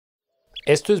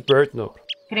Esto es BirdNote.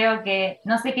 Creo que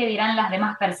no sé qué dirán las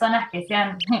demás personas que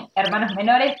sean hermanos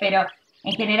menores, pero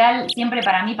en general siempre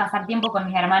para mí pasar tiempo con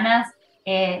mis hermanas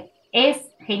es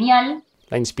genial.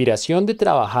 La inspiración de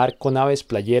trabajar con aves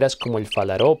playeras como el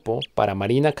falaropo para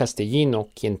Marina Castellino,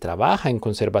 quien trabaja en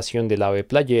conservación del ave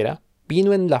playera,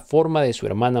 vino en la forma de su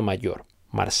hermana mayor,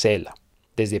 Marcela.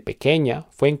 Desde pequeña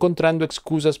fue encontrando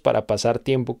excusas para pasar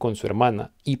tiempo con su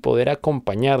hermana y poder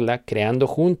acompañarla creando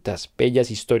juntas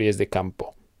bellas historias de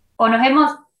campo. O nos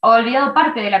hemos olvidado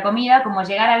parte de la comida, como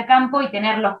llegar al campo y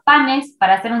tener los panes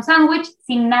para hacer un sándwich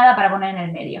sin nada para poner en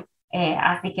el medio.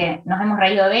 Así que nos hemos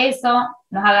reído de eso,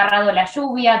 nos ha agarrado la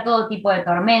lluvia, todo tipo de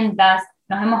tormentas,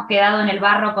 nos hemos quedado en el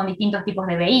barro con distintos tipos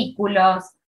de vehículos.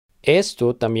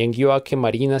 Esto también guió a que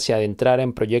Marina se adentrara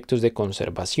en proyectos de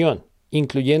conservación,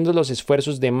 incluyendo los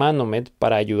esfuerzos de Manomet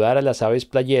para ayudar a las aves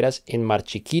playeras en Mar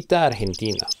Chiquita,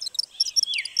 Argentina.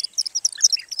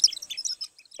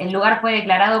 El lugar fue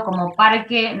declarado como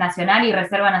Parque Nacional y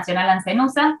Reserva Nacional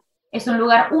Ancenusa. Es un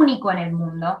lugar único en el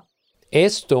mundo.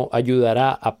 Esto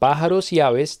ayudará a pájaros y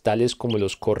aves tales como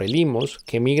los correlimos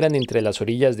que migran entre las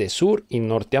orillas de Sur y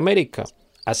Norteamérica.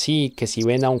 Así que si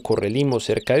ven a un correlimo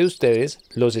cerca de ustedes,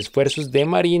 los esfuerzos de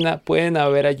Marina pueden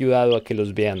haber ayudado a que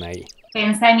los vean ahí.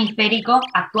 Pensa hemisférico,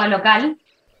 actúa local.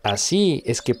 Así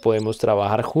es que podemos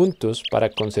trabajar juntos para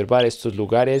conservar estos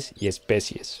lugares y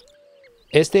especies.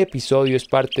 Este episodio es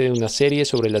parte de una serie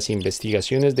sobre las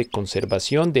investigaciones de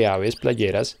conservación de aves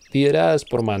playeras lideradas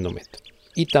por Manomet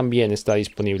y también está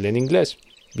disponible en inglés.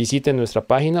 Visiten nuestra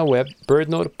página web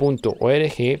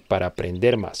birdnote.org para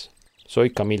aprender más.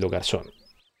 Soy Camilo Garzón.